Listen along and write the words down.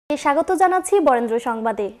স্বাগত জানাচ্ছি বরেন্দ্র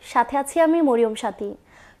সংবাদে, সাথে আছি আমি মরিয়ম সাথী।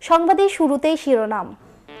 সংবাদে শুরুতেই শিরোনাম।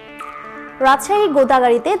 রাজশাহী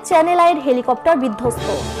গোদাগাড়িতে চ্যানেল আইয়ের হেলিকপ্টার বিধ্বস্ত।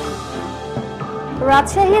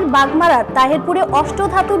 রাজশাহীর বাগমারার তাহেরপুরে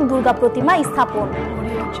অষ্টধাতুর দুর্গা প্রতিমা স্থাপন।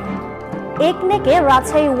 একনেকে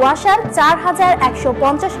রাজশাহী ওয়াসার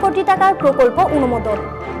 ৪,১৫০ কোটি টাকার প্রকল্প অনুমোদন।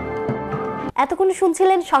 এতক্ষণ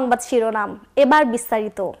শুনছিলেন সংবাদ শিরোনাম, এবার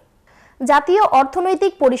বিস্তারিত। জাতীয়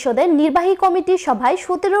অর্থনৈতিক পরিষদের নির্বাহী কমিটির সভায়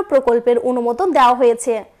 ১৭ প্রকল্পের অনুমোদন দেওয়া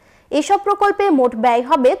হয়েছে। এসব প্রকল্পে মোট ব্যয়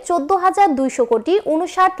হবে ১৪,২০০ কোটি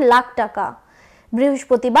 ৫৯ লাখ টাকা।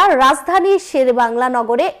 বৃহস্পতিবার রাজধানীর শেরেবাংলা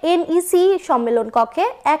নগরে এনইসি সম্মেলন কক্ষে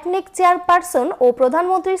একনেক চেয়ারপারসন ও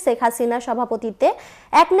প্রধানমন্ত্রী শেখ হাসিনার সভাপতিত্বে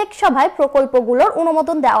একনেক সভায় প্রকল্পগুলোর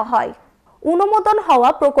অনুমোদন দেওয়া হয়। অনুমোদন হওয়া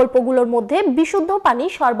প্রকল্পগুলোর মধ্যে বিশুদ্ধ পানি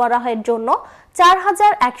সরবরাহের জন্য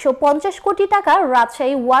 ৪,১৫০ কোটি টাকা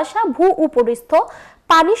রাজশাহী ওয়াসা ভূ উপরিস্থ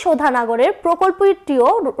পানি শোধনাগারের প্রকল্পটিও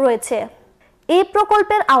রয়েছে। এই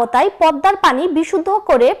প্রকল্পের আওতায় পদ্মার পানি বিশুদ্ধ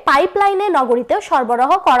করে পাইপলাইনে নগরীতে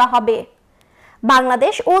সরবরাহ করা হবে।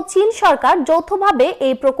 বাংলাদেশ ও চীন সরকার যৌথভাবে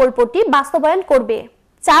এই প্রকল্পটি বাস্তবায়ন করবে।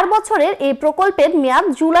 ৪ বছরের এই প্রকল্পের মেয়াদ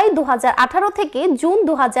জুলাই ২০১৮ থেকে জুন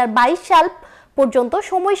 ২০২২ সাল পর্যন্ত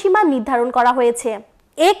সময়সীমা নির্ধারণ করা হয়েছে।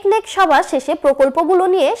 একনেক সভা শেষে প্রকল্পগুলো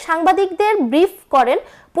নিয়ে সাংবাদিকদের ব্রিফ করেন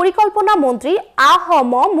পরিকল্পনা মন্ত্রী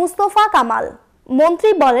আ.হ.ম মুস্তফা কামাল। মন্ত্রী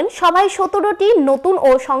বলেন, সভায় ১৭টি নতুন ও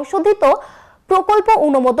সংশোধিত প্রকল্প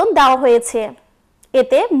অনুমোদন দেওয়া হয়েছে।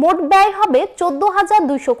 এতে মোট ব্যয় হবে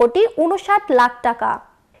 ১৪,২০০ কোটি ৫৯ লাখ টাকা।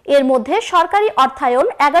 এর মধ্যে সরকারি অর্থায়ন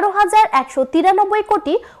 ১১,১৯৩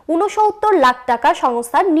 কোটি ৬৯ লাখ টাকা,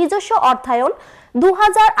 সংস্থার নিজস্ব অর্থায়ন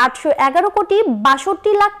 ২,৮১১ কোটি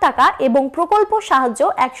 ৬২ লাখ টাকা এবং প্রকল্প সাহায্য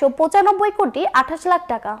 ১৯৫ কোটি ২৮ লাখ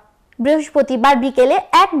টাকা। বৃহস্পতিবার বিকেলে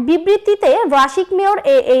এক বিবৃতিতে রাশিক মেয়র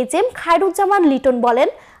এএইচএম খায়রুজ্জামান লিটন বলেন,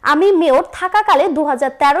 আমি মেয়র থাকাকালে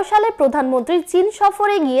 ২০১৩ সালে প্রধানমন্ত্রীর চীন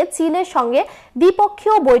সফরে গিয়ে চীনের সঙ্গে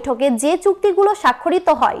দ্বিপক্ষীয় বৈঠকে যে চুক্তিগুলো স্বাক্ষরিত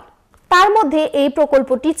হয় তার মধ্যে এই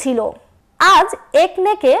প্রকল্পটি ছিল। আজ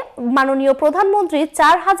একনেকে মাননীয় প্রধানমন্ত্রী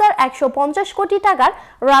 ৪,১৫০ কোটি টাকার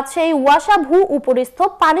রাজশাহী ওয়াসা ভূ উপরিস্থ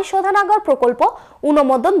পানি শোধনাগার প্রকল্প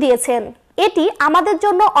অনুমোদন দিয়েছেন। এটি আমাদের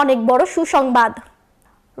জন্য অনেক বড় সুসংবাদ।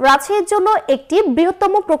 রাজশাহীর জন্য একটি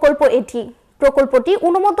বৃহত্তম প্রকল্প এটি। প্রকল্পটি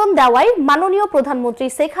অনুমোদন দেওয়ায় মাননীয় প্রধানমন্ত্রী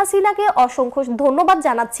শেখ হাসিনাকে অসংখ্য ধন্যবাদ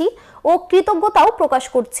জানাচ্ছি ও কৃতজ্ঞতাও প্রকাশ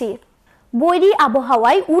করছি। বৈরী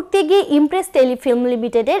আবহাওয়ায় উড়তে গিয়ে ইমপ্রেস টেলিফিল্ম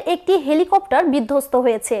লিমিটেডের একটি হেলিকপ্টার বিধ্বস্ত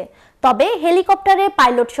হয়েছে, তবে হেলিকপ্টারের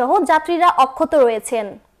পাইলট সহ যাত্রীরা অক্ষত রয়েছেন।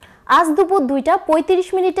 আজ দুপুর ২টা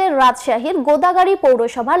 ৩৫ রাজশাহীর গোদাগাড়ি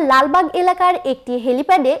পৌরসভার লালবাগ এলাকার একটি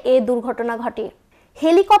হেলিপ্যাডে এ দুর্ঘটনা ঘটে।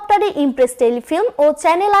 হেলিকপ্টারে ইমপ্রেস টেলিফিল্ম ও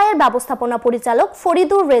চ্যানেল আইয়ের ব্যবস্থাপনা পরিচালক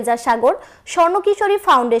ফরিদুর রেজা সাগর, স্বর্ণকিশোরী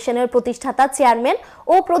ফাউন্ডেশনের প্রতিষ্ঠাতা চেয়ারম্যান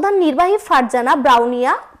ও প্রধান নির্বাহী ফারজানা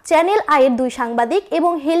ব্রাউনিয়া, চ্যানেল আইয়ের ২ সাংবাদিক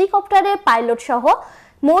এবং হেলিকপ্টারের পাইলট সহ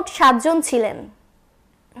মোট ৭ জন ছিলেন।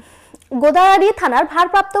 গোদাগাড়ি থানার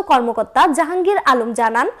ভারপ্রাপ্ত কর্মকর্তা জাহাঙ্গীর আলম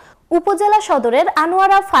জানান, উপজেলা সদরের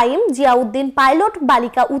আনোয়ারা ফাইম জিয়াউদ্দিন পাইলট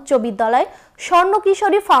বালিকা উচ্চ বিদ্যালয়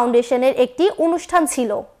স্বর্ণকিশোরী ফাউন্ডেশনের একটি অনুষ্ঠান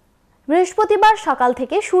ছিল। বৃহস্পতিবার সকাল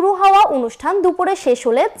থেকে শুরু হওয়া অনুষ্ঠান দুপুরে শেষ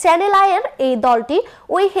হলে চ্যানেল আইয়ের এই দলটি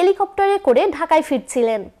ওই হেলিকপ্টারে করে ঢাকায়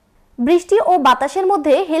ফিরছিলেন। বৃষ্টি ও বাতাসের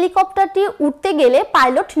মধ্যে হেলিকপ্টারটি উঠতে গেলে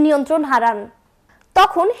পাইলট নিয়ন্ত্রণ হারান।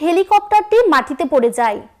 তখন হেলিকপ্টারটি মাটিতে পড়ে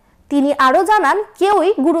যায়। তিনি আরও জানান, কেউই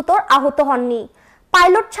গুরুতর আহত হননি।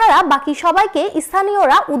 পাইলট ছাড়া বাকি সবাইকে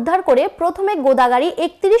স্থানীয়রা উদ্ধার করে প্রথমে গোদাগাড়ি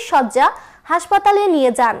 ৩১ শয্যা হাসপাতালে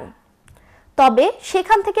নিয়ে যান। তবে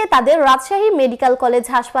সেখান থেকে তাদের রাজশাহী মেডিকেল কলেজ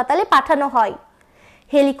হাসপাতালে পাঠানো হয়।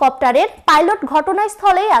 হেলিকপ্টারের পাইলট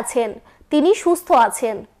ঘটনাস্থলেই আছেন, তিনি সুস্থ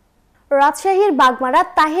আছেন। রাজশাহীর বাগমারা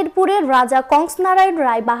তাহেরপুরের রাজা কংসনারায়ণ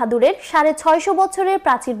রায় বাহাদুরের ৬৫০ বছরের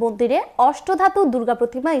প্রাচীর মন্দিরে অষ্টধাতু দুর্গা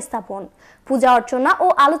প্রতিমা স্থাপন, পূজা অর্চনা ও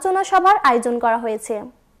আলোচনা সভার আয়োজন করা হয়েছে।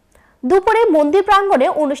 দুপুরে মন্দির প্রাঙ্গণে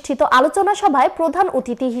অনুষ্ঠিত আলোচনা সভায় প্রধান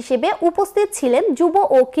অতিথি হিসেবে উপস্থিত ছিলেন যুব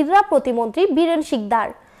ও ক্রীড়া প্রতিমন্ত্রী বীরেন শিকদার।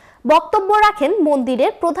 বক্তব্য রাখেন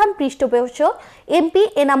মন্দিরের প্রধান পৃষ্ঠপোষক এমপি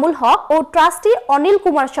এনামুল হক ও ট্রাস্টি অনিল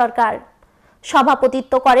কুমার সরকার।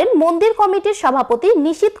 সভাপতিত্ব করেন মন্দির কমিটির সভাপতি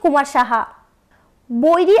নিশীত কুমার সাহা।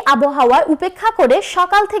 বৈরী আবহাওয়া উপেক্ষা করে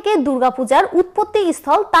সকাল থেকে দুর্গাপূজার উৎপত্তি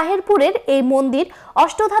স্থল তাহেরপুরের এই মন্দির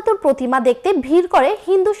অষ্টধাতুর প্রতিমা দেখতে ভিড় করে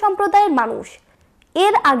হিন্দু সম্প্রদায়ের মানুষ।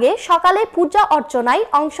 এর আগে সকালে পূজা অর্চনায়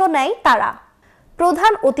অংশ নেয় তারা।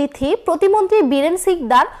 প্রধান অতিথি প্রতিমন্ত্রী বীরেন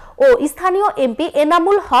শিকদার ও স্থানীয় এমপি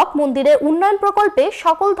এনামুল হক মন্দিরের উন্নয়ন প্রকল্পে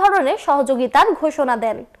সকল ধরনের সহযোগিতার ঘোষণা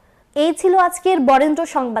দেন। এই ছিল আজকের বরেন্দ্র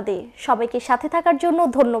সংবাদে। সবাইকে সাথে থাকার জন্য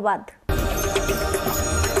ধন্যবাদ।